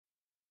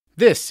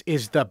This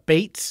is the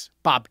Bates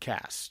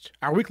Bobcast,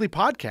 our weekly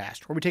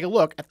podcast where we take a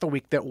look at the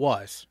week that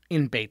was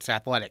in Bates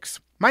athletics.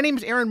 My name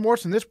is Aaron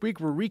Morse, and this week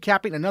we're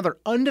recapping another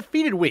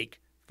undefeated week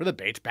for the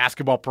Bates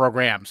basketball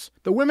programs.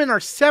 The women are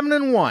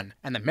 7-1,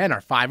 and the men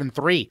are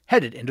 5-3,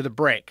 headed into the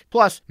break.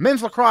 Plus,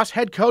 men's lacrosse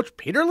head coach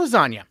Peter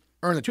Lasagna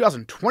earned the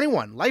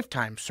 2021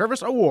 Lifetime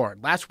Service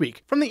Award last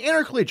week from the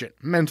Intercollegiate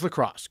Men's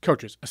Lacrosse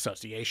Coaches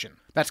Association.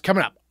 That's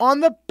coming up on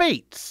the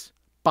Bates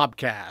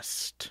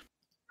Bobcast.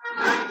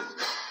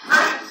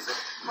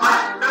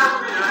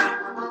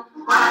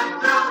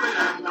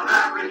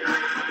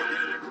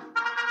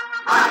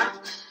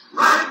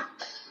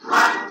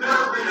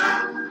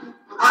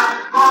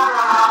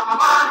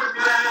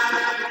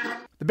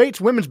 The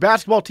Bates women's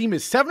basketball team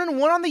is 7-1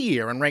 on the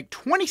year and ranked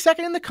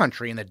 22nd in the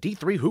country in the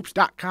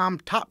D3Hoops.com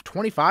Top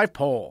 25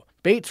 poll.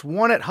 Bates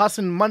won at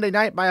Husson Monday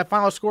night by a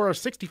final score of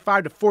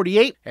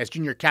 65-48 as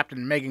junior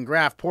captain Meghan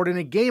Graff poured in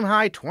a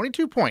game-high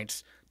 22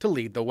 points to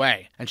lead the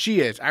way. And she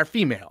is our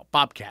female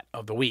Bobcat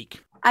of the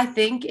week. I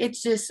think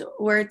it's just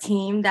we're a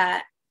team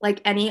that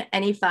like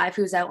any five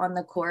who's out on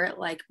the court,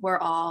 like we're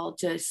all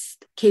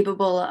just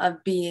capable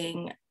of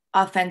being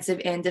offensive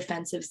and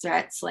defensive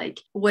threats. Like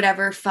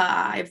whatever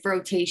five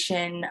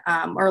rotation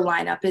or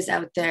lineup is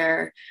out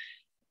there,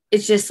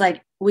 it's just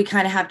like we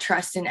kind of have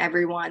trust in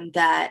everyone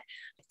that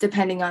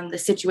depending on the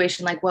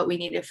situation, like what we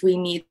need, if we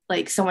need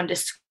like someone to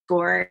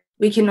score,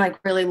 we can like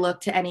really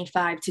look to any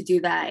five to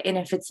do that. And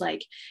if it's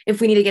like, if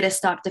we need to get a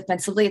stop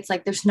defensively, it's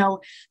like, there's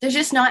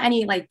just not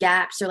any like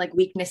gaps or like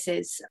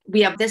weaknesses.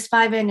 We have this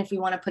five in, if we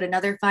want to put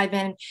another five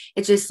in,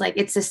 it's just like,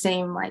 it's the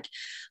same like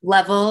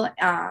level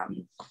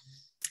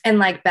and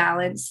like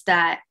balance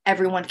that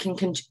everyone can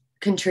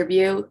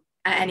contribute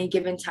at any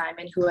given time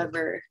and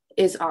whoever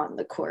is on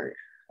the court.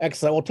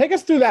 Excellent. Well, take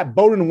us through that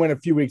Bowdoin win a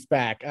few weeks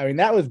back. I mean,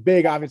 that was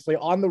big, obviously,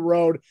 on the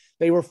road.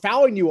 They were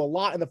fouling you a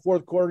lot in the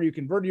fourth quarter. You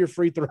converted your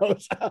free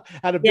throws,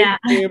 had a big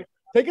game.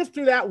 Take us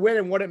through that win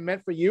and what it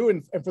meant for you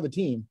and for the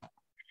team.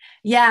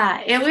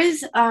 Yeah, it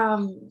was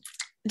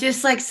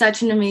just like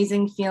such an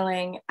amazing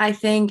feeling. I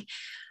think,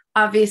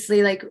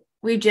 obviously, like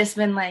we've just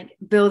been like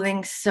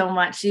building so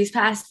much these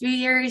past few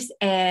years.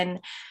 And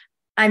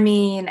I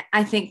mean,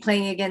 I think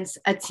playing against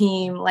a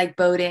team like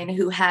Bowdoin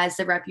who has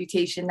the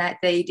reputation that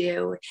they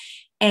do,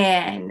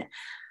 and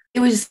it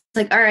was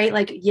like, all right,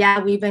 like, yeah,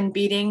 we've been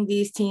beating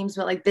these teams,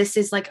 but like, this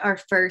is like our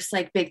first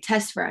like big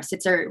test for us.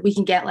 It's our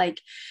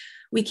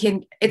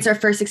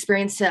first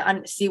experience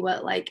to see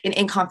what like an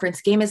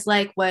in-conference game is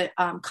like, what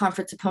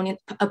conference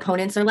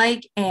opponents are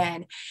like.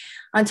 And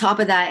on top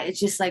of that, it's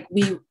just like,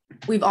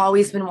 we've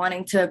always been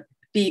wanting to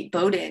beat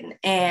Bowdoin.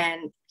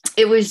 And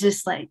it was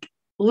just like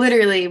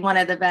literally one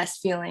of the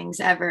best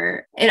feelings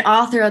ever. And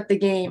all throughout the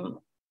game,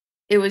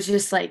 it was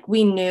just like,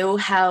 we knew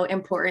how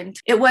important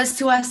it was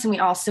to us. And we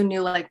also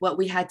knew like what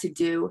we had to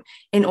do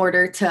in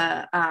order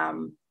to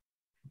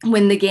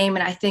win the game.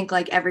 And I think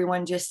like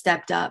everyone just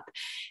stepped up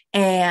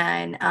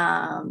and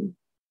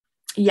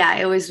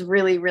it was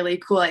really, really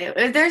cool.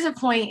 There's a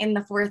point in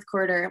the fourth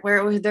quarter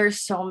where there's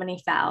so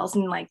many fouls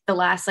and like the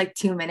last like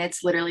 2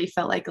 minutes literally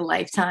felt like a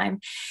lifetime.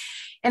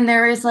 And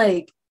there was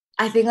like,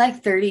 I think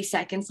like 30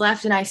 seconds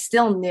left. And I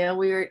still knew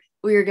we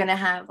were going to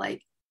have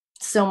like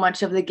so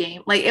much of the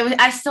game. Like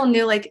I still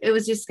knew like it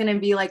was just going to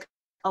be like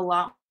a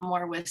lot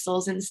more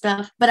whistles and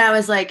stuff. But I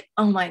was like,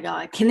 oh my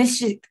God, can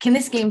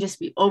this game just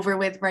be over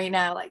with right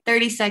now? Like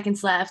 30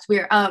 seconds left.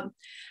 I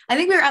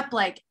think we were up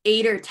like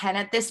 8 or 10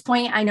 at this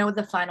point. I know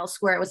the final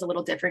score, it was a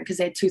little different because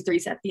they had 2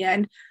 threes at the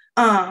end.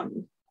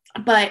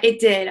 But it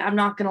did. I'm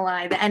not going to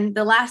lie. And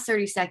the last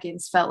 30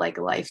 seconds felt like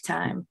a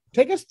lifetime.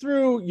 Take us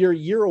through your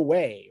year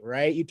away,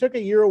 right? You took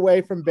a year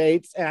away from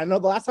Bates. And I know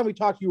the last time we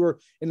talked, you were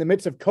in the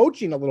midst of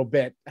coaching a little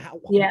bit.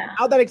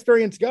 How'd that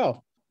experience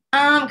go?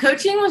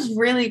 Coaching was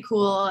really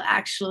cool,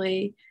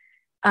 actually.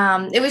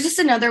 It was just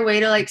another way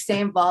to like stay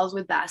involved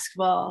with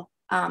basketball,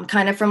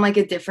 kind of from like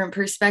a different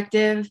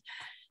perspective.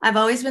 I've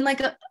always been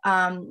like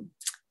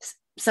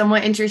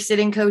somewhat interested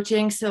in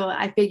coaching. So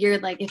I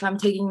figured like if I'm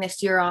taking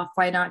this year off,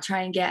 why not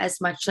try and get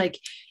as much like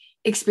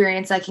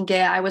experience I can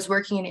get. I was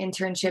working an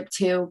internship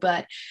too,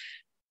 but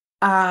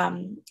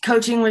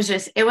coaching was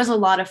it was a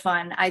lot of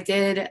fun.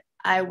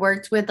 I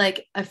worked with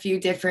like a few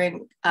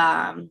different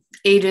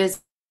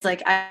ages.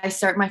 Like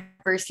my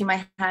first team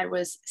I had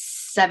was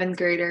 7th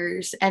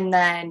graders. And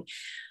then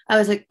I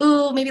was like,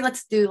 ooh, maybe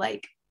let's go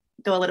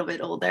a little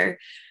bit older.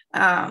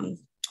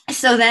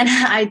 So then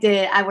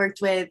I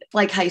worked with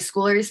like high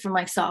schoolers from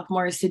like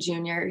sophomores to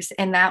juniors.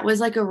 And that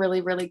was like a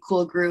really, really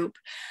cool group.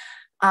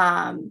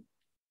 And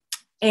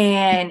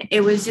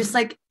it was just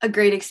like a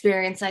great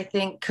experience. I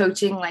think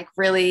coaching like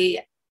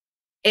really,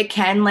 it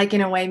can like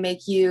in a way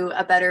make you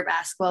a better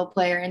basketball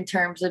player in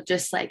terms of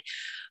just like,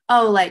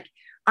 oh, like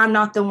I'm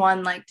not the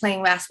one like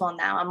playing basketball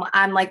now.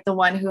 I'm like the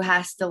one who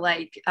has to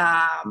like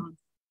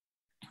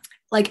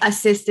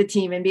assist the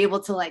team and be able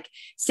to like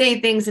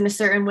say things in a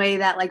certain way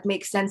that like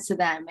makes sense to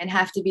them and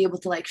have to be able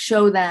to like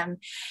show them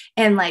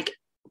and like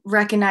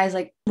recognize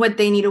like what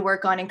they need to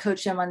work on and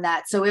coach them on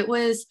that. So it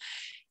was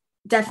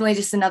definitely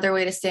just another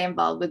way to stay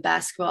involved with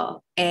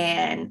basketball,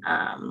 and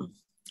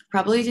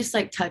probably just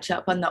like touch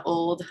up on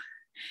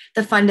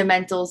the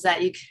fundamentals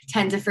that you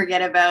tend to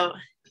forget about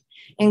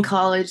in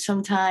college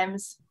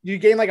sometimes. You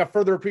gain like a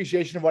further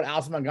appreciation of what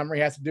Allison Montgomery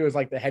has to do as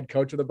like the head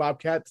coach of the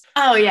Bobcats.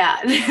 Oh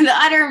yeah, the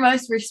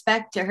uttermost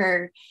respect to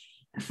her.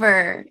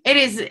 For it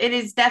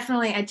is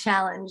definitely a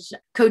challenge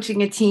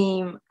coaching a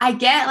team. I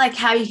get like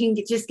how you can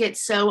just get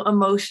so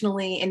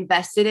emotionally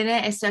invested in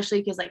it,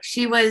 especially because like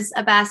she was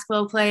a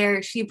basketball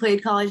player, she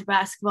played college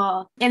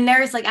basketball, and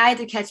there's like I had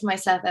to catch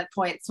myself at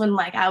points when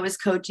like I was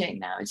coaching.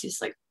 Now it's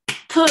just like,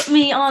 put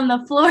me on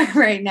the floor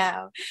right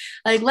now,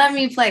 like let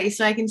me play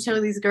so I can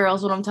show these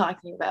girls what I'm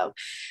talking about.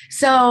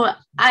 So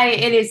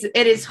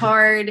it is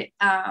hard.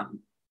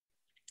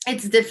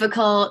 It's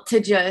difficult to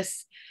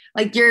just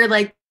like you're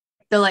like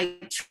the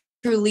like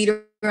true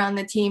leader on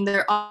the team.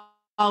 They're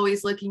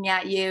always looking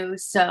at you.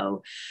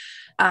 So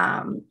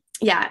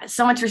yeah,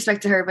 so much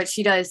respect to her, but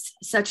she does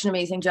such an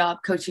amazing job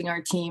coaching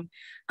our team.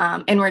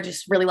 And we're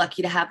just really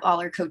lucky to have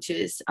all our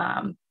coaches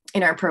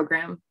in our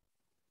program.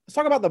 Let's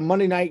talk about the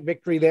Monday night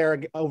victory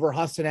there over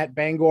Huston at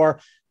Bangor.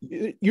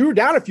 You were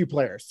down a few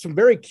players, some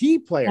very key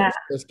players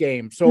this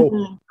game.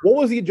 So what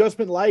was the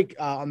adjustment like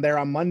on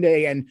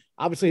Monday? And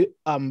obviously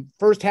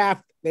first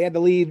half they had the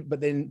lead,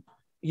 but then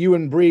you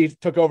and Bree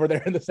took over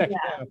there in the second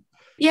half.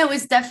 Yeah, it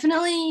was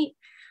definitely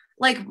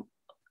like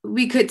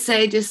we could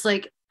say just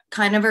like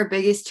kind of our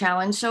biggest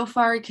challenge so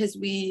far, because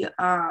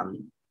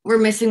we're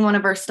missing one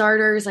of our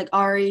starters. Like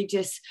Ari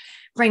just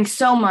brings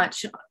so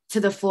much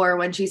to the floor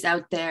when she's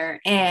out there.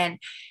 And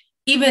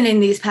even in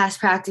these past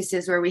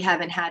practices where we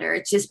haven't had her,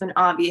 it's just been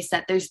obvious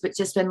that there's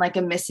just been like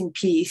a missing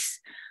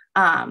piece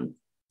to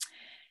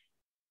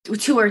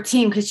our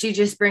team, because she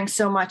just brings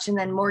so much. And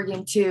then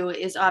Morgan too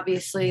is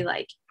obviously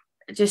like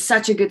just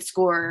such a good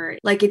scorer.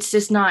 Like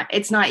it's not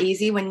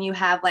easy when you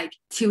have like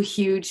two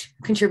huge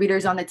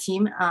contributors on the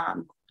team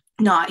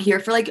not here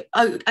for like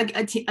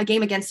a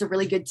game against a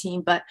really good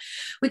team. But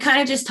we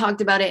kind of just talked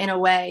about it in a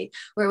way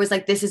where it was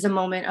like, this is a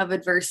moment of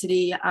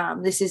adversity.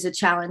 This is a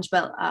challenge,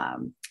 but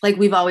like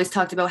we've always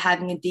talked about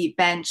having a deep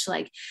bench.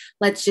 Like,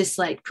 let's just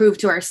like prove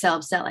to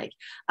ourselves that like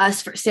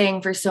us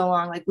saying for so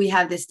long, like we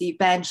have this deep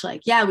bench,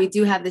 like, yeah, we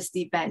do have this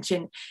deep bench.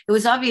 And it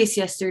was obvious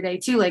yesterday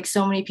too, like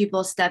so many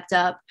people stepped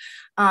up,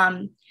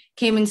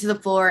 came into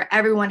the floor.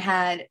 Everyone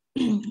had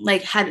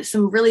had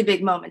some really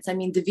big moments. I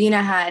mean,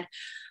 Davina had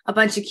a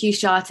bunch of key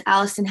shots.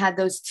 Allison had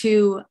those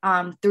two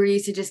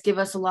threes to just give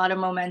us a lot of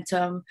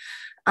momentum.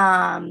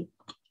 And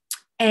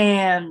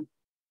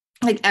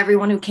like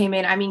everyone who came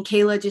in, I mean,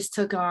 Kayla just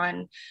took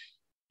on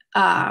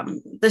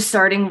the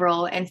starting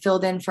role and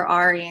filled in for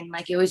Ari. And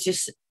like,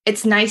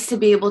 it's nice to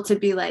be able to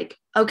be like,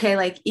 okay,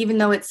 like, even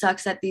though it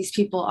sucks that these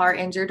people are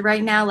injured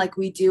right now, like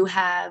we do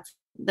have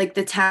like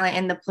the talent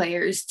and the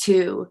players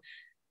to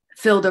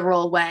fill the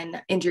role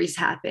when injuries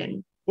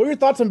happen. What are your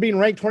thoughts on being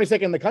ranked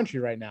 22nd in the country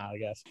right now, I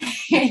guess?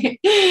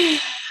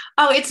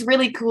 Oh, it's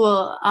really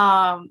cool.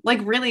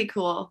 Like really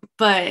cool,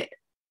 but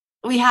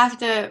we have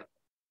to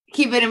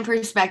keep it in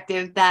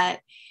perspective that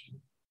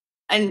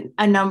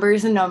a number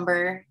is a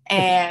number,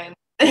 and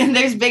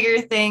there's bigger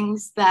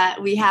things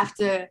that we have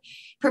to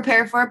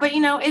prepare for. But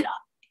you know,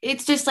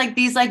 it's just like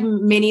these like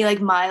mini like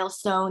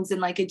milestones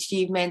and like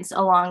achievements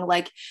along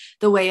like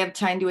the way of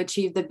trying to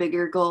achieve the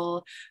bigger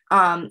goal.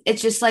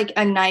 It's just like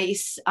a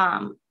nice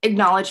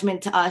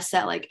acknowledgement to us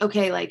that like,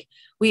 okay, like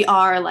we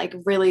are like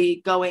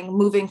really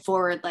moving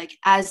forward. Like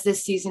as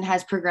this season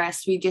has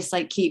progressed, we just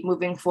like keep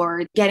moving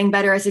forward, getting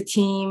better as a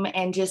team,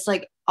 and just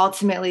like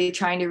ultimately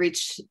trying to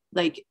reach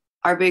like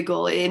our big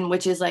goal,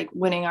 which is like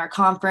winning our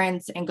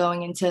conference and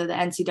going into the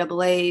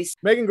NCAAs.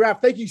 Meghan, Graff,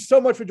 thank you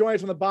so much for joining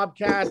us on the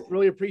Bobcast.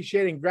 Really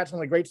appreciate it. Congrats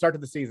on a great start to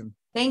the season.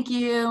 Thank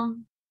you.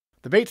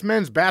 The Bates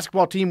men's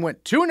basketball team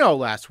went 2-0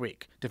 last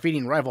week,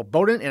 defeating rival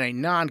Bowdoin in a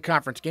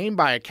non-conference game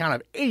by a count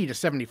of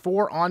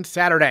 80-74 on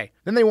Saturday.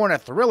 Then they won a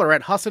thriller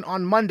at Husson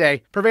on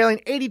Monday, prevailing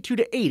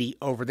 82-80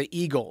 over the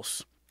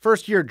Eagles.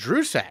 First-year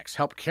Drew Sachs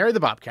helped carry the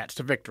Bobcats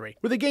to victory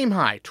with a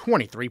game-high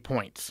 23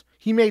 points.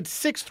 He made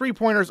 6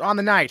 3-pointers on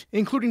the night,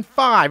 including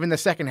 5 in the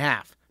second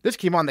half. This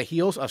came on the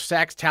heels of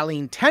Sachs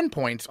tallying 10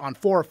 points on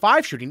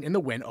 4-5 shooting in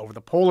the win over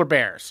the Polar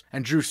Bears.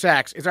 And Drew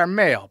Sachs is our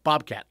male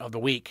Bobcat of the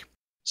week.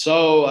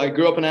 So I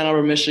grew up in Ann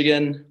Arbor,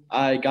 Michigan.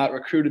 I got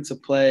recruited to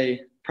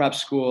play prep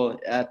school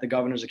at the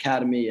Governor's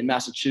Academy in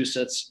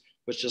Massachusetts,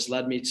 which just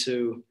led me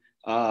to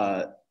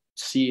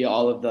see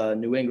all of the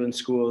New England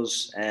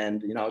schools,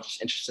 and, you know,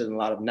 just interested in a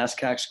lot of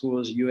NESCAC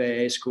schools,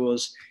 UAA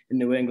schools in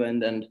New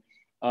England, and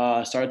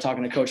started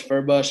talking to Coach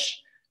Furbush.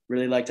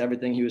 Really liked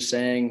everything he was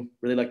saying,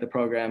 really liked the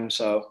program.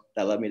 So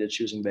that led me to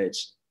choosing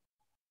Bates.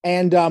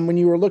 And when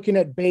you were looking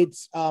at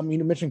Bates,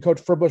 you mentioned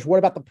Coach Furbush. What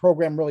about the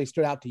program really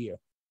stood out to you?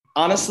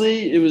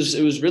 Honestly, it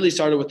was really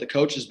started with the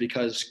coaches,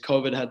 because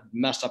COVID had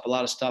messed up a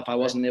lot of stuff. I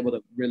wasn't able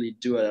to really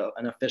do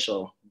an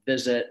official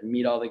visit,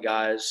 meet all the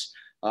guys.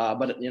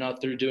 But, you know,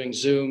 through doing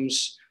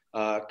Zooms,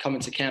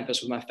 coming to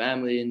campus with my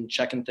family and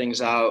checking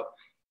things out,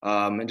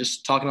 and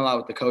just talking a lot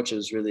with the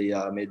coaches really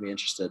made me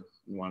interested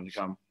and wanted to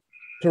come.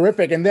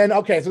 Terrific. And then,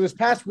 okay, so this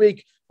past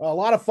week, a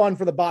lot of fun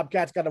for the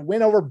Bobcats. Got a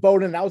win over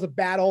Bowdoin. That was a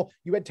battle.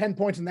 You had 10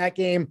 points in that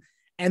game.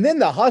 And then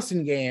the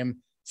Husson game,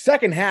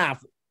 second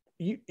half,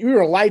 you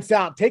were lights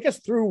out. Take us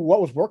through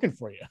what was working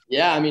for you.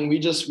 Yeah, I mean,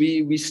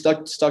 we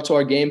stuck to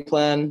our game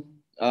plan.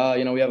 We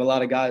have a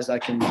lot of guys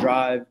that can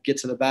drive, get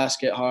to the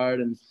basket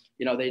hard, and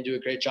they do a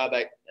great job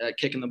at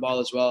kicking the ball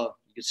as well.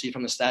 You can see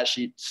from the stat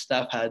sheet,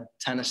 Steph had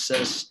 10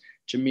 assists,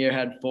 Jameer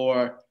had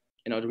 4.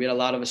 We had a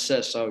lot of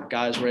assists, so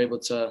guys were able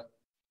to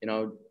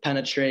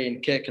penetrate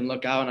and kick and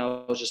look out, and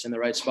I was just in the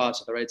right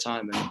spots at the right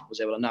time and was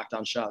able to knock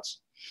down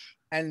shots.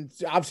 And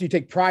obviously you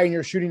take pride in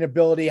your shooting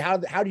ability. How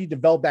do you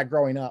develop that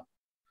growing up?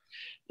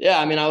 Yeah,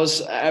 I mean,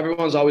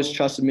 everyone's always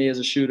trusted me as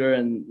a shooter,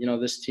 and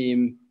this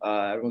team,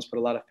 everyone's put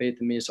a lot of faith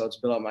in me, so it's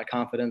built up my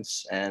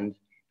confidence. And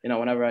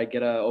whenever I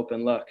get an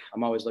open look,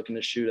 I'm always looking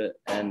to shoot it.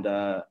 And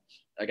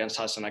against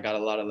Husson, I got a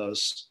lot of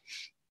those.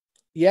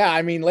 Yeah,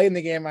 I mean, late in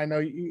the game, I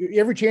know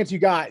every chance you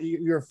got,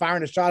 you were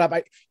firing a shot up.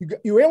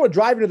 You were able to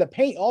drive into the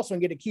paint also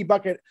and get a key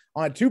bucket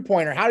on a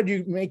 2-pointer. How did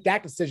you make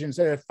that decision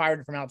instead of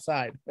firing it from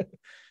outside?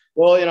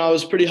 Well, I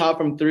was pretty hot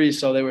from 3,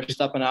 so they were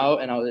stepping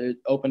out, and it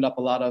opened up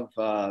a lot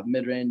of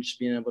mid-range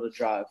being able to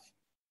drive.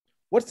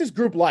 What's this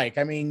group like?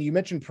 I mean, you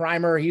mentioned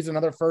Primer. He's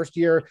another first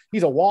year.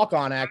 He's a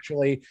walk-on,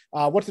 actually.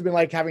 What's it been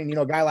like having,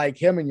 a guy like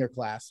him in your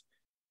class?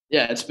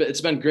 Yeah,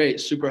 it's been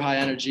great. Super high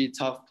energy,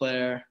 tough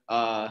player.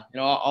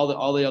 All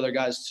the other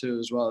guys too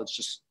as well. It's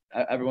just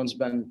everyone's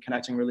been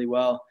connecting really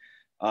well.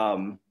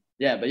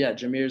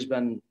 Jameer's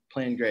been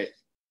playing great.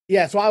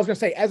 Yeah, so I was gonna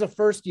say, as a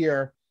first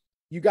year,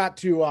 you got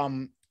to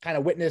kind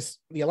of witness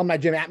the alumni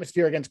gym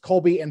atmosphere against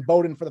Colby and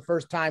Bowdoin for the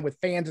first time with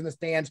fans in the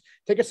stands.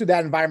 Take us through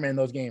that environment in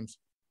those games.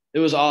 It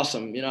was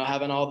awesome,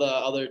 having all the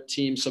other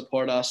teams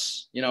support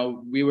us.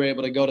 We were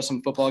able to go to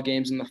some football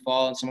games in the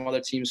fall and some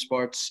other team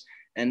sports.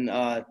 And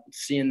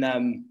seeing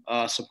them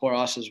support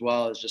us as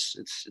well is just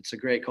it's a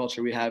great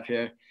culture we have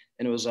here,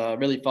 and it was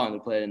really fun to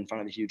play in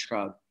front of a huge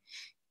crowd.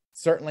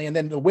 Certainly, and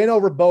then the win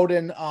over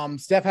Bowdoin.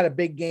 Steph had a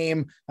big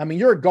game. I mean,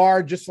 you're a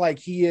guard just like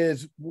he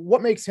is.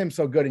 What makes him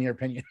so good in your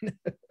opinion?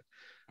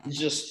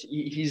 He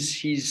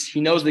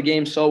knows the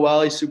game so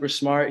well. He's super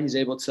smart. He's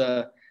able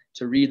to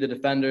read the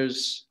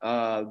defenders,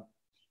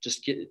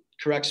 just get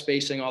correct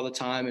spacing all the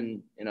time,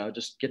 and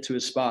just get to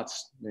his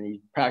spots. And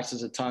he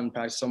practices a ton,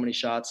 practices so many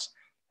shots.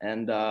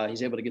 And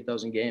he's able to get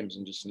those in games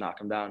and just knock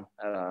them down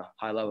at a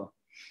high level.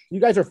 You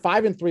guys are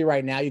 5-3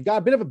 right now. You've got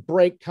a bit of a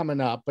break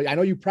coming up, but I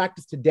know you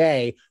practiced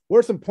today. What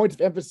are some points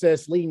of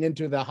emphasis leading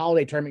into the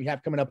holiday tournament you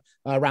have coming up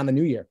around the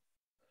new year?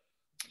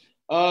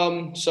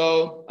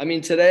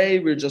 Today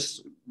we're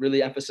just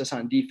really emphasis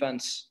on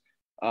defense.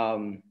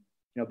 Being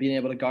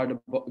able to guard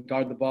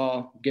the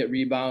ball, get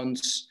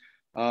rebounds,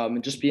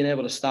 and just being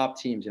able to stop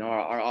teams.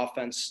 Our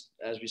offense,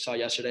 as we saw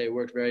yesterday,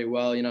 worked very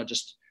well.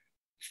 Just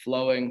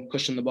flowing,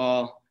 pushing the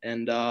ball.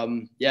 And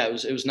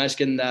it was nice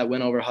getting that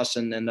win over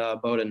Husson and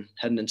Bowdoin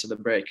heading into the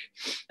break.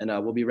 And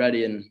we'll be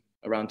ready in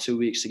around 2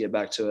 weeks to get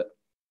back to it.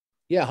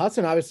 Yeah,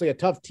 Husson, obviously a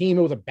tough team.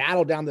 It was a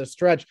battle down the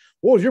stretch.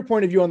 What was your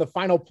point of view on the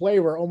final play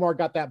where Omar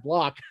got that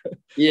block?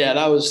 Yeah,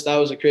 that was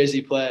a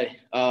crazy play.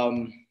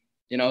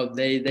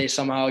 They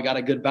somehow got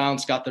a good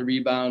bounce, got the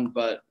rebound,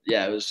 but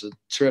yeah, it was a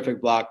terrific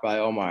block by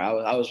Omar.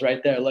 I was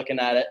right there looking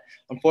at it.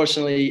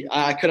 Unfortunately,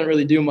 I couldn't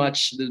really do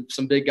much. There's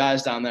some big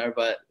guys down there,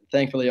 but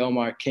thankfully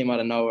Omar came out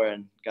of nowhere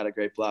and got a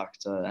great block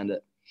to end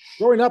it.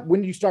 Growing up,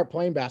 when did you start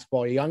playing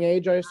basketball? At a young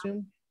age, I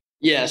assume?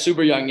 Yeah,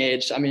 super young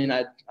age. I mean,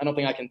 I don't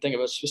think I can think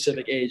of a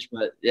specific age,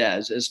 but yeah,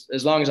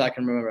 as long as I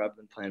can remember, I've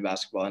been playing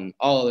basketball and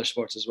all other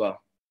sports as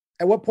well.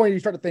 At what point did you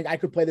start to think I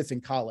could play this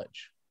in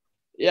college?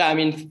 Yeah, I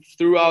mean,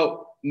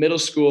 throughout middle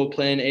school,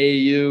 playing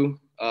AAU,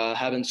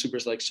 having super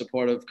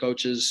supportive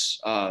coaches,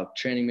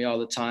 training me all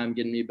the time,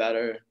 getting me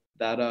better.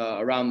 That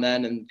around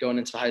then and going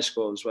into high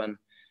school was when,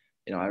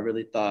 I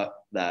really thought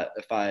that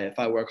if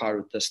I work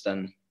hard with this,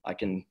 then I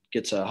can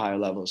get to higher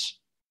levels.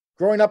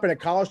 Growing up in a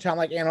college town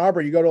like Ann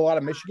Arbor, you go to a lot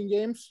of Michigan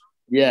games?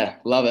 Yeah,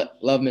 love it.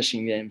 Love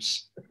Michigan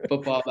games.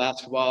 Football,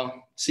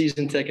 basketball,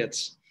 season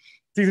tickets.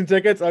 Season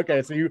tickets?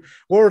 Okay, so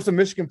what were some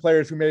Michigan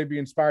players who maybe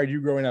inspired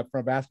you growing up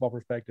from a basketball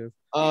perspective?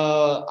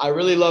 I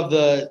really love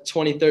the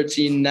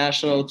 2013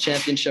 national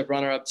championship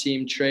runner-up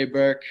team, Trey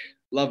Burke.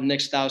 Love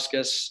Nick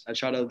Stauskas. I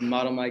try to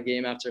model my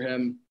game after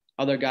him.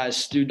 Other guys,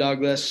 Stu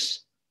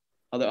Douglas,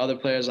 other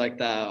players like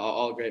that,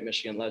 all great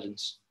Michigan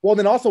legends. Well,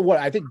 then also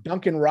I think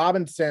Duncan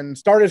Robinson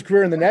started his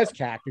career in the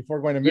NESCAC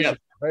before going to Michigan,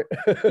 right?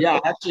 Yeah,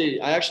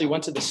 I actually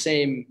went to the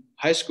same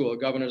high school,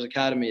 Governor's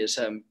Academy, as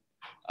him.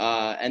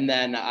 And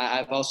then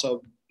I've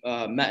also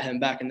met him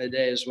back in the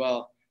day as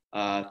well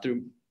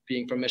through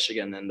being from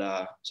Michigan. And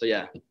so,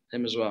 yeah,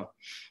 him as well.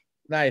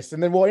 Nice.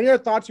 And then, any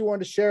other thoughts you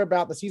wanted to share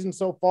about the season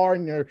so far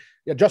and your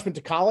adjustment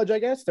to college, I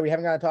guess, that we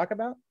haven't got to talk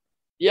about?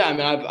 Yeah, I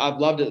mean, I've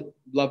loved it.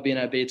 Loved being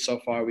at Bates so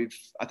far.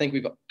 I think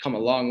we've come a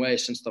long way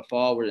since the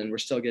fall, and we're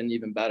still getting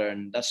even better.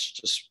 And that's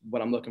just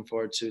what I'm looking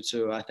forward to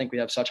too. I think we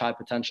have such high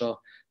potential.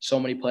 So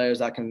many players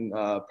that can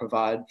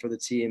provide for the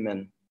team,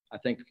 and I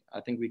think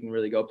we can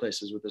really go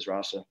places with this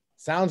roster.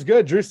 Sounds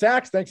good, Drew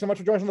Sachs. Thanks so much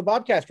for joining us on the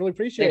Bobcast. Really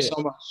appreciate it. Thanks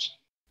so much.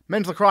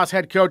 Men's lacrosse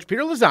head coach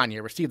Peter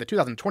Lasagna received the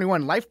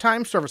 2021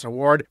 Lifetime Service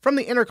Award from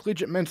the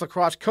Intercollegiate Men's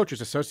Lacrosse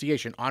Coaches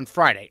Association on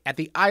Friday at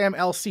the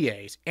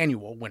IMLCA's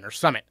annual Winter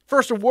Summit.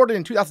 First awarded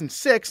in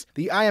 2006,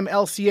 the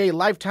IMLCA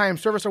Lifetime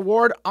Service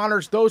Award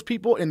honors those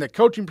people in the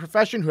coaching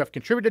profession who have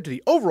contributed to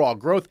the overall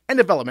growth and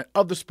development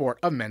of the sport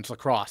of men's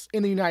lacrosse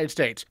in the United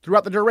States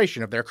throughout the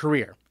duration of their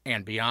career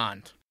and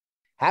beyond.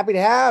 Happy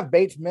to have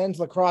Bates men's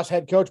lacrosse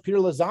head coach Peter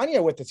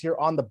Lasagna with us here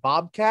on the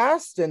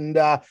Bobcast. And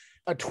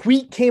a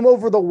tweet came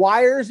over the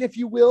wires, if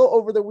you will,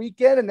 over the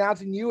weekend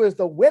announcing you as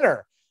the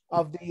winner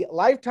of the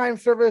Lifetime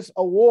Service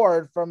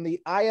Award from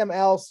the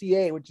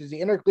IMLCA, which is the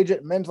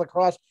Intercollegiate Men's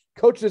Lacrosse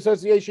Coaches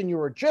Association. You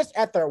were just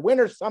at their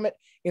Winter Summit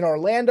in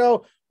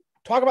Orlando.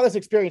 Talk about this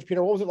experience,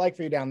 Peter. What was it like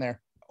for you down there?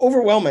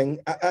 Overwhelming.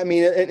 I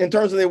mean, in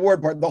terms of the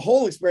award part, the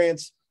whole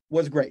experience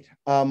was great.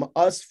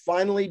 Us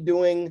finally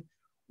doing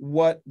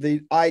what the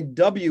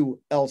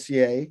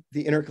IWLCA,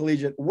 the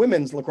Intercollegiate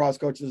Women's Lacrosse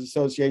Coaches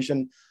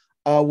Association,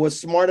 was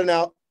smart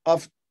enough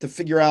to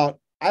figure out,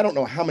 I don't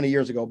know how many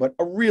years ago, but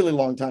a really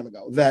long time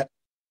ago, that,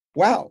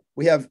 wow,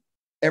 we have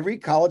every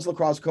college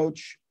lacrosse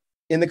coach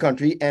in the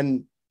country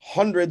and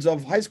hundreds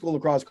of high school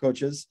lacrosse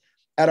coaches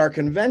at our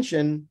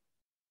convention.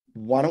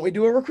 Why don't we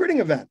do a recruiting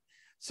event?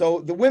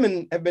 So the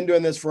women have been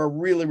doing this for a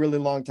really, really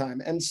long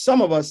time. And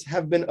some of us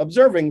have been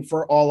observing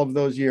for all of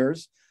those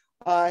years.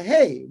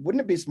 Hey,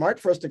 wouldn't it be smart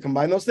for us to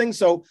combine those things?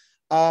 So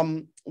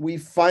we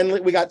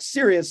got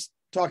serious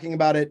talking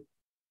about it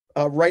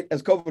right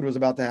as COVID was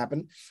about to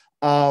happen.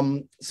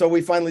 So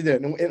we finally did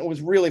it. And it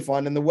was really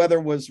fun. And the weather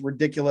was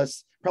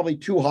ridiculous, probably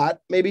too hot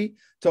maybe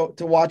to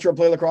watch or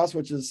play lacrosse,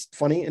 which is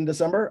funny in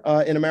December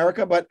in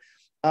America. But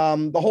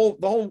the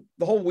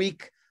whole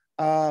week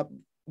I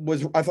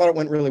thought it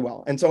went really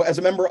well. And so as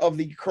a member of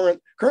the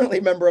currently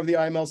member of the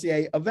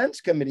IMLCA events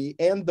committee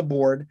and the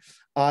board,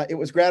 it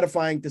was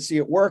gratifying to see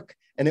it work,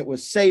 and it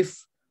was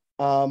safe.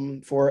 As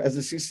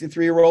a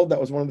 63-year-old, that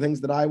was one of the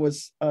things that I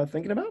was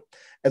thinking about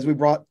as we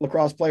brought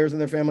lacrosse players and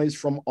their families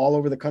from all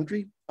over the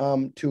country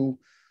to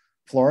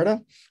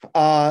Florida.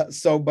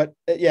 But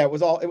it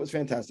was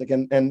fantastic.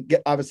 And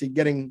obviously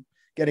getting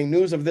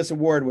news of this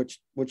award,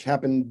 which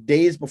happened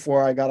days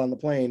before I got on the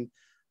plane,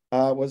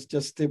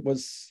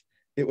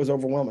 it was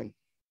overwhelming.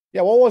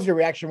 Yeah. What was your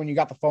reaction when you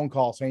got the phone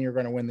call saying you're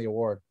going to win the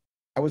award?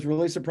 I was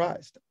really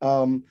surprised.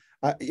 I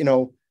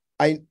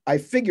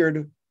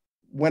figured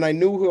when I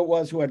knew who it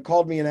was who had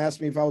called me and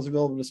asked me if I was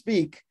available to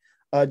speak,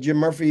 Jim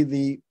Murphy,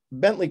 the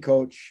Bentley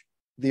coach,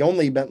 the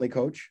only Bentley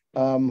coach,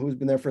 who's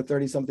been there for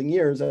 30 something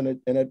years. And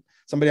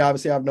somebody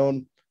obviously I've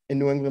known in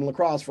New England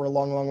lacrosse for a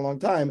long, long, long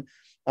time.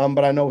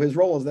 But I know his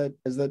role as the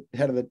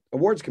head of the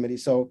awards committee.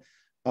 So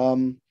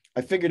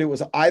I figured it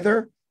was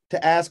either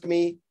to ask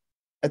me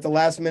at the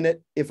last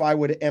minute if I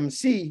would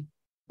MC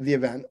the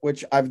event,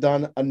 which I've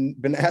done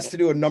and been asked to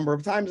do a number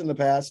of times in the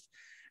past.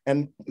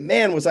 And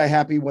man, was I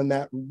happy when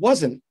that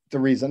wasn't the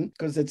reason,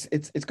 because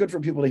it's good for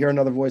people to hear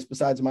another voice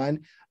besides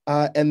mine.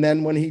 And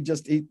then when he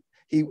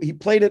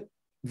played it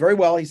very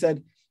well, he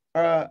said,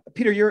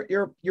 Peter,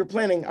 you're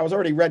planning. I was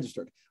already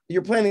registered.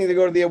 You're planning to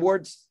go to the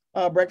awards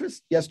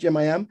breakfast? Yes, Jim,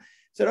 I am. I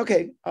said,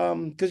 okay,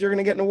 because you're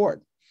going to get an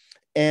award.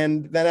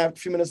 And then a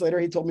few minutes later,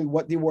 he told me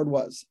what the award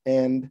was.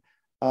 And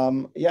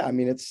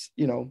it's,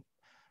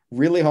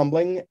 really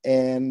humbling.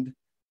 And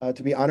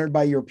to be honored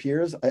by your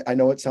peers. I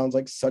know it sounds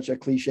like such a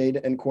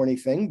cliched and corny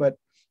thing, but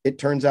it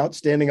turns out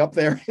standing up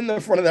there in the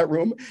front of that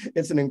room,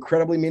 it's an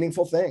incredibly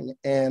meaningful thing.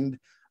 And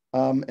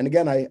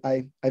again,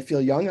 I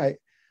feel young. I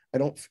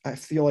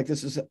feel like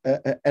this is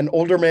an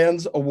older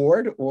man's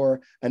award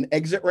or an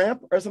exit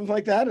ramp or something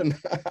like that. And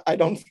I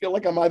don't feel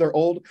like I'm either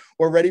old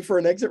or ready for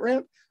an exit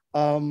ramp.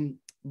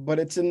 But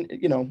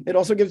it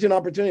also gives you an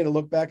opportunity to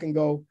look back and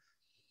go,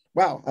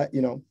 wow,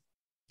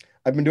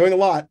 I've been doing a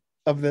lot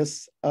of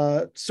this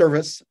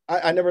service.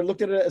 I never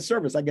looked at it as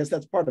service. I guess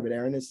that's part of it,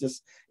 Aaron.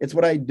 It's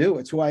what I do.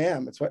 It's who I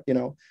am. It's what,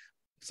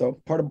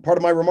 so part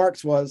of my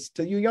remarks was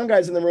to you young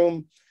guys in the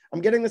room, I'm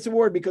getting this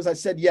award because I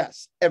said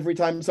yes every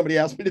time somebody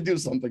asked me to do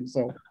something.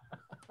 So,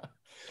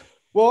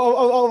 well,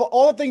 of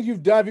all the things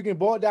you've done, if you can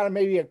boil it down to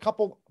maybe a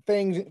couple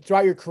things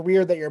throughout your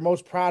career that you're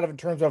most proud of in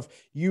terms of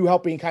you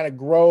helping kind of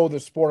grow the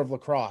sport of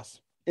lacrosse.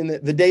 In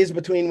the days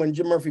between when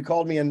Jim Murphy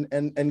called me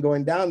and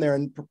going down there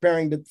and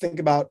preparing to think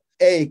about,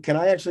 can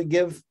I actually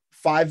give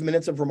 5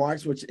 minutes of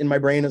remarks, which in my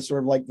brain is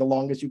sort of like the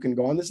longest you can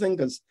go on this thing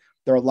because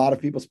there are a lot of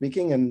people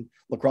speaking and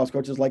lacrosse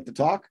coaches like to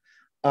talk.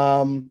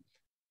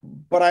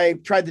 But I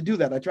tried to do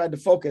that. I tried to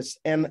focus.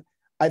 And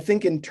I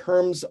think in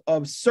terms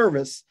of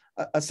service,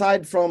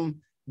 aside from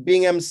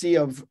being MC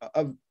of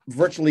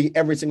virtually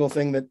every single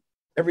thing that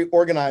every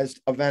organized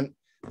event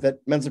that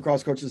men's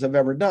lacrosse coaches have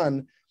ever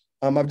done,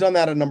 I've done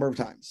that a number of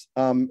times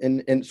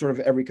in sort of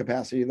every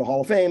capacity, the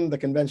Hall of Fame, the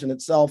convention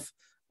itself,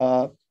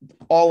 all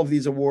of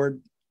these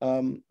award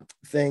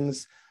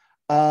things.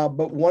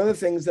 But one of the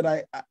things that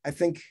I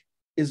think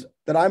is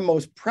that I'm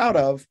most proud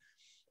of,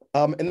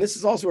 and this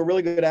is also a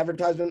really good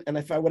advertisement. And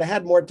if I would have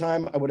had more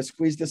time, I would have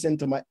squeezed this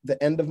into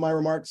the end of my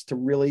remarks to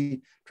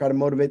really try to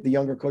motivate the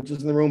younger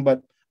coaches in the room,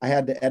 but I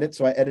had to edit.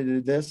 So I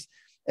edited this.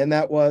 And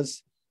that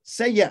was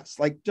say yes.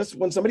 Like just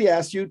when somebody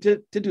asks you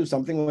to do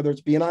something, whether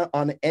it's being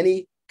on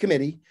any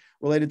committee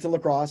related to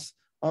lacrosse,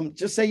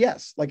 just say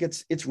yes. Like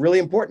it's really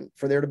important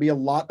for there to be a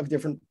lot of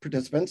different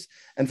participants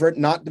and for it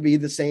not to be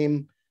the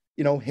same,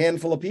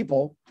 handful of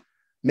people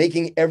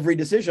making every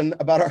decision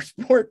about our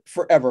sport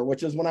forever,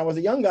 which is when I was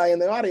a young guy in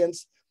the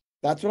audience,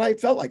 that's what I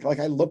felt like.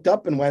 Like I looked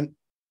up and went,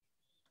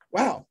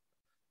 wow,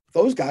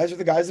 those guys are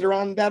the guys that are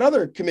on that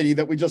other committee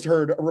that we just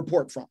heard a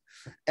report from.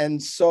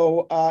 And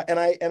so,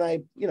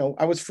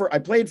 I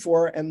played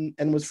for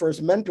and was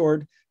first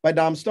mentored by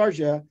Dom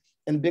Starsia.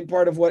 And a big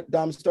part of what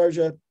Dom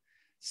Starsia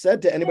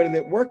said to anybody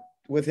that worked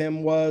with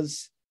him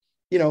was,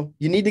 you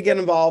need to get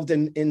involved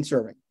in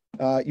serving.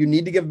 You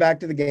need to give back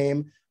to the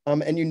game.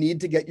 And you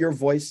need to get your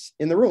voice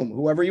in the room,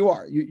 whoever you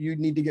are, you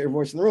need to get your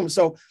voice in the room.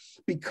 So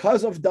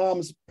because of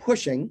Dom's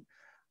pushing,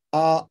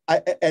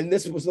 and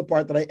this was the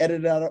part that I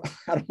edited out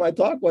of my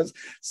talk, was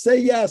say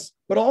yes,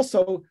 but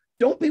also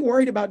don't be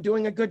worried about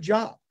doing a good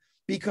job,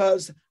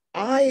 because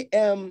I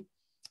am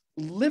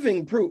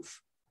living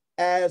proof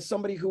as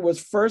somebody who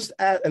was first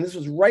at, and this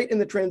was right in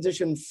the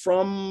transition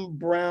from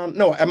Brown.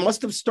 No, I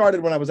must have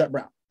started when I was at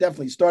Brown.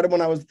 Definitely started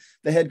when I was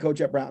the head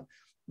coach at Brown.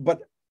 But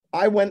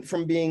I went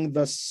from being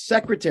the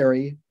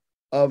secretary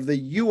of the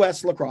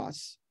U.S.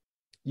 Lacrosse,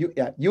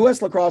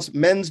 U.S. Lacrosse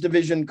Men's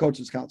Division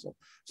Coaches Council.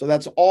 So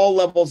that's all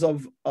levels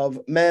of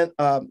men,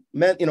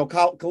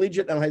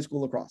 collegiate and high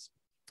school lacrosse,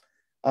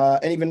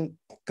 and even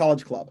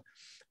college club.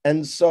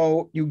 And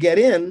so you get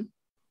in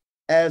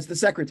as the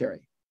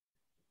secretary.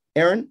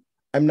 Aaron,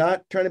 I'm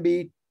not trying to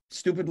be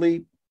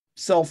stupidly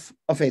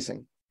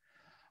self-effacing.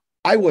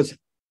 I was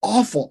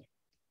awful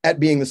at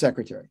being the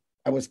secretary.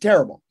 I was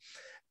terrible.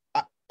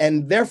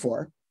 And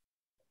therefore,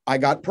 I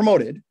got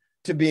promoted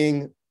to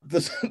being the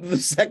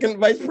second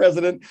vice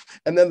president,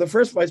 and then the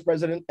first vice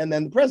president, and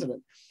then the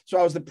president. So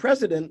I was the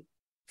president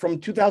from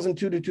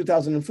 2002 to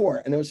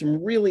 2004. And there was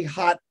some really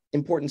hot,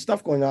 important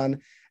stuff going on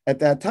at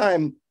that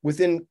time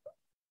within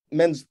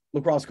men's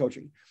lacrosse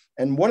coaching.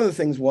 And one of the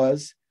things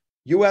was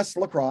U.S.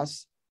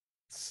 Lacrosse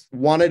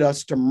wanted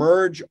us to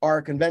merge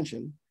our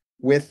convention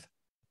with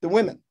the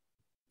women.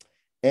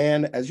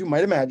 And as you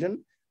might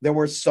imagine, there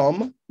were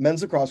some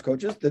men's lacrosse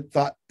coaches that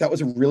thought that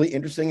was a really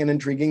interesting and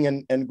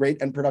intriguing and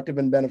great and productive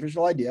and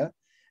beneficial idea,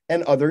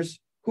 and others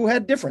who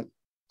had different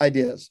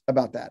ideas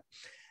about that.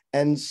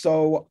 And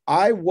so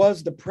I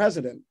was the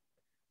president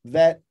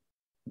that,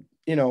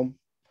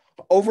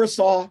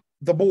 oversaw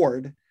the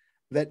board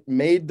that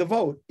made the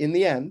vote in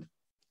the end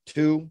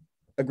to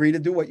agree to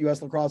do what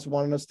U.S. Lacrosse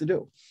wanted us to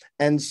do.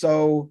 And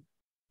so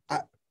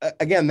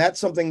again, that's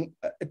something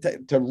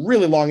to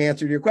really long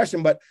answer to your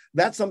question, but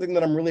that's something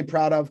that I'm really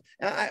proud of.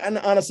 And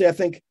honestly, I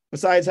think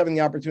besides having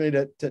the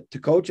opportunity to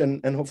coach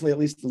and hopefully at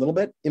least a little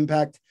bit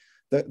impact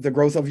the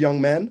growth of young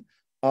men,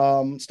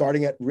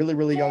 starting at really,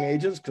 really young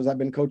ages, because I've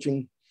been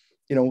coaching,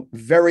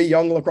 very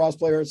young lacrosse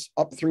players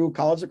up through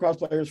college lacrosse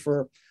players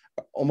for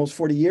almost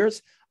 40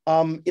 years.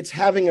 It's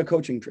having a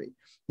coaching tree.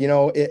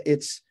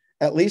 It's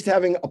at least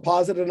having a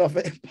positive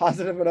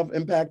enough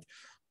impact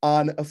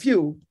on a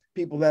few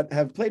people that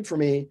have played for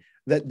me,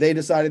 that they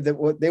decided that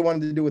what they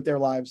wanted to do with their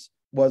lives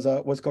was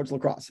coach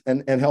lacrosse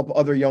and help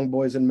other young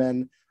boys and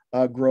men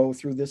grow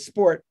through this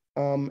sport,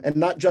 and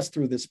not just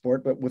through this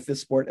sport, but with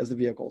this sport as the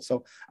vehicle.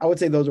 So I would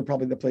say those are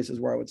probably the places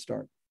where I would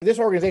start. This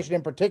organization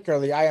in particular,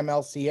 the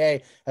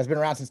IMLCA, has been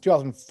around since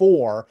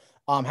 2004.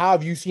 How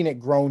have you seen it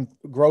grow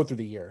through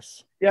the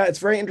years? Yeah, it's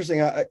very interesting.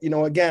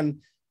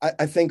 Again,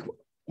 I think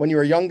when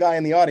you're a young guy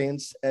in the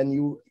audience and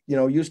you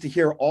used to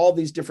hear all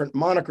these different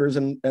monikers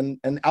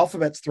and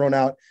alphabets thrown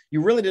out,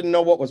 you really didn't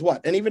know what was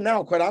what. And even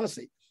now, quite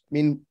honestly,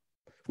 we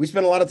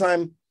spend a lot of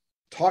time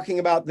talking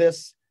about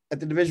this at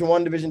the Division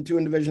I, Division II,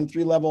 and Division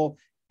III level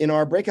in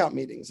our breakout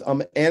meetings,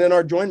 and in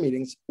our joint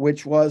meetings,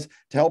 which was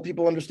to help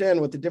people understand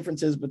what the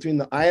difference is between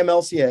the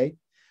IMLCA,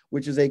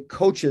 which is a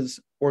coaches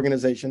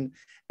organization,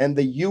 and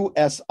the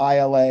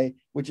USILA,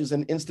 which is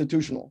an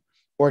institutional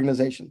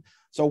organization.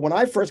 So when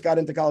I first got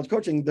into college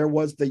coaching, there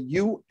was the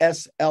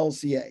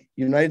USLCA,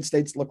 United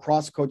States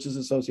Lacrosse Coaches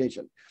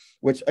Association,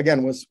 which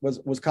again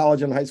was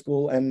college and high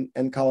school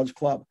and college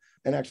club,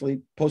 and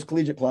actually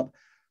post-collegiate club.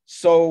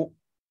 So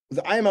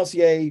the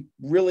IMLCA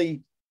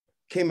really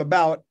came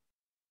about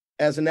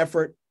as an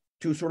effort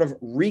to sort of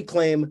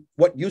reclaim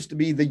what used to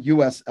be the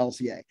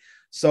USLCA.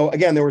 So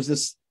again, there was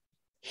this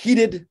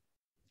heated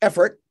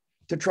effort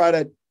to try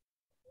to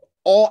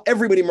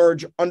everybody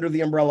merge under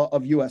the umbrella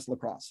of US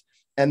Lacrosse.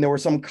 And there were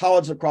some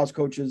college lacrosse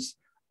coaches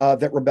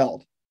that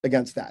rebelled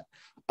against that,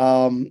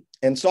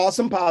 and saw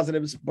some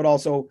positives, but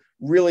also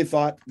really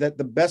thought that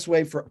the best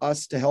way for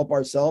us to help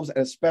ourselves, and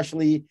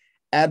especially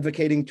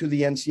advocating to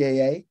the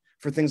NCAA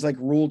for things like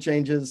rule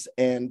changes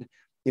and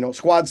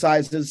squad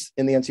sizes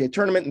in the NCAA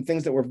tournament and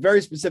things that were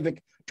very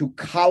specific to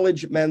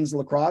college men's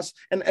lacrosse.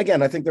 And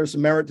again, I think there's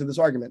some merit to this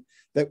argument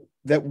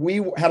that we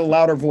had a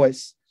louder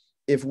voice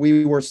if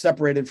we were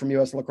separated from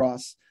US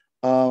Lacrosse,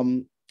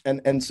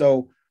 and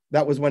so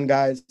that was when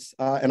guys,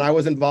 and I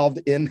was involved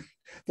in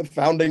the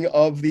founding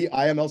of the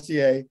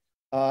IMLCA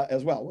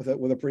as well,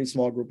 with a pretty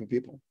small group of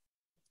people.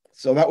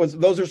 So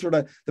those are sort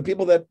of the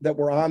people that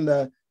were on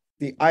the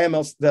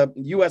IMLCA, the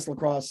U.S.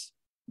 Lacrosse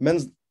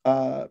men's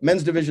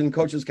division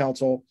coaches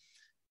council.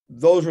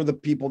 Those were the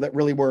people that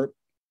really were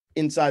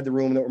inside the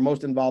room, that were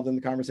most involved in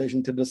the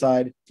conversation to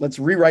decide, let's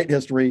rewrite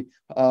history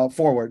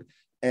forward,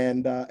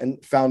 and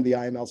found the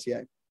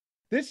IMLCA.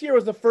 This year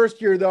was the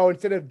first year, though,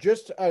 instead of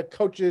just a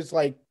coaches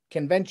like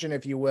convention,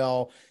 if you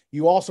will,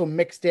 you also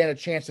mixed in a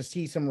chance to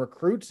see some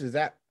recruits. Is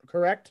that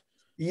correct?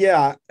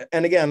 Yeah.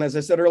 And again, as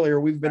I said earlier,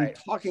 we've been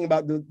talking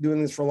about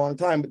doing this for a long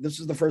time, but this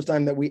is the first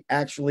time that we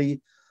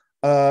actually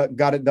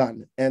got it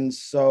done. And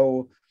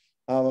so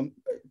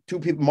two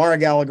people, Mara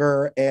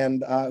Gallagher,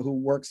 and who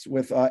works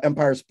with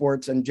Empire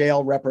Sports, and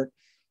JL Reppert,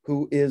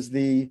 who is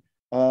the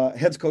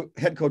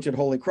head coach at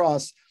Holy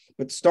Cross,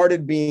 but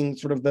started being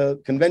sort of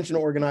the convention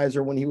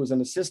organizer when he was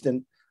an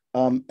assistant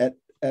at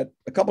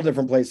a couple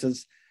different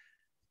places.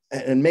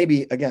 And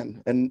maybe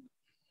again, and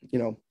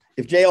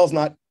if JL's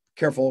not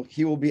careful,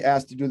 he will be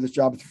asked to do this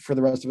job for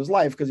the rest of his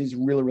life, because he's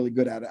really, really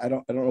good at it. I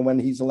don't know when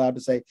he's allowed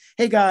to say,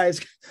 hey guys,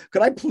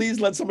 could I please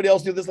let somebody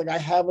else do this? Like, I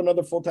have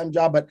another full-time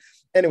job. But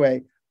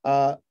anyway,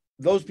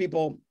 those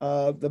people,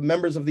 the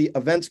members of the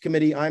events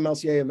committee,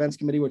 IMLCA events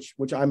committee,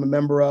 which I'm a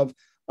member of,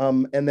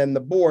 and then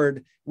the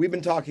board, we've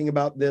been talking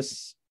about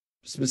this,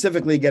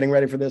 specifically getting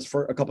ready for this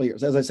for a couple of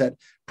years, as I said,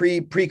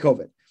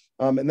 pre-COVID.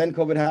 And then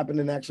COVID happened,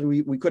 and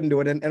actually we couldn't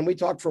do it. And we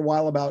talked for a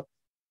while about,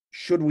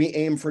 should we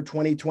aim for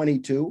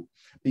 2022?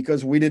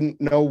 Because we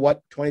didn't know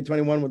what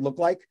 2021 would look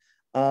like.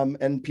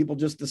 And people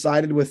just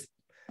decided, with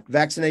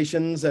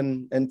vaccinations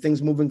and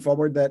things moving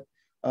forward, that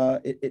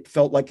it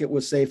felt like it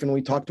was safe. And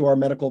we talked to our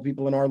medical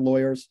people and our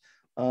lawyers.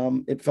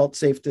 It felt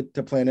safe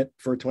to plan it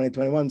for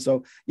 2021.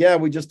 So yeah,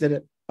 we just did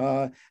it.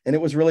 And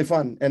it was really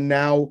fun. And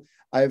now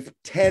I have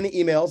 10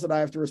 emails that I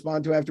have to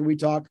respond to after we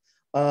talk,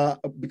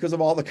 because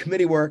of all the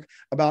committee work,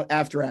 about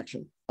after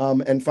action,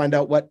 and find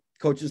out what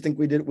coaches think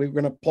we did. We're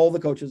going to poll the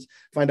coaches,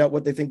 find out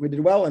what they think we did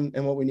well,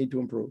 and what we need to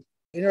improve.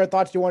 Any other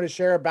thoughts you want to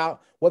share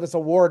about what this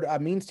award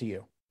means to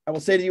you? I will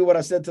say to you what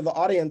I said to the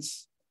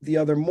audience the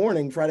other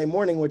morning, Friday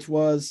morning, which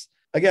was,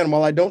 again,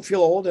 while I don't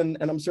feel old, and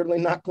I'm certainly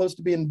not close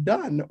to being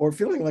done or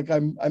feeling like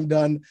I'm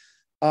done,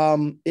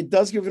 it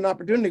does give you an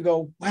opportunity to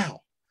go, wow,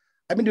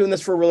 I've been doing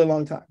this for a really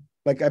long time.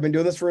 Like, I've been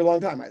doing this for a long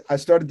time. I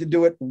started to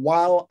do it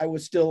while I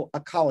was still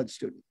a college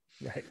student.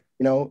 Right.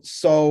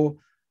 So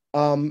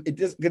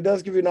it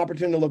does give you an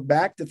opportunity to look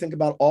back, to think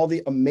about all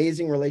the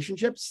amazing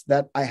relationships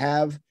that I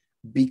have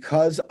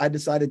because I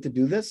decided to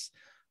do this.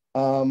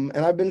 And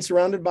I've been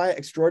surrounded by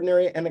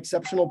extraordinary and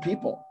exceptional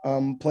people,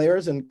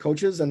 players and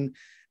coaches, and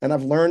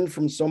I've learned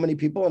from so many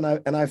people,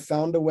 and I've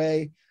found a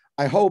way,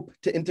 I hope,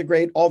 to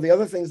integrate all the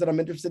other things that I'm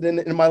interested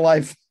in my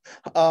life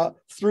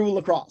through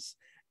lacrosse.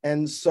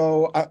 And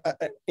so,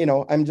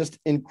 I'm just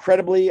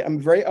I'm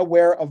very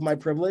aware of my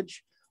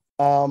privilege,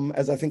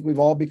 as I think we've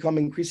all become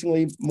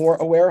increasingly more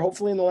aware,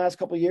 hopefully in the last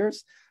couple of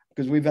years,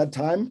 because we've had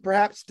time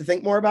perhaps to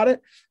think more about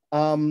it.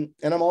 And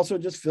I'm also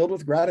just filled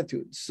with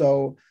gratitude.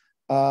 So,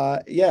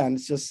 and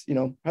it's just,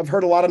 I've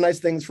heard a lot of nice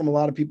things from a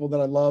lot of people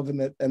that I love and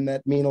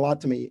that mean a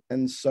lot to me.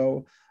 And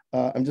so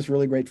I'm just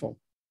really grateful.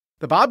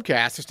 The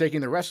Bobcast is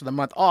taking the rest of the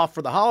month off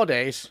for the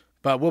holidays,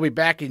 but we'll be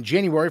back in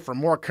January for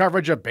more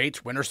coverage of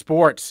Bates winter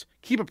sports.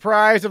 Keep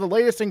apprised of the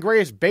latest and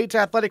greatest Bates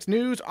athletics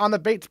news on the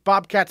Bates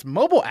Bobcats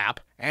mobile app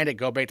and at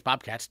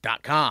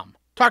gobatesbobcats.com.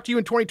 Talk to you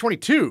in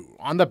 2022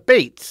 on the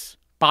Bates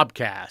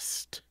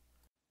Bobcast.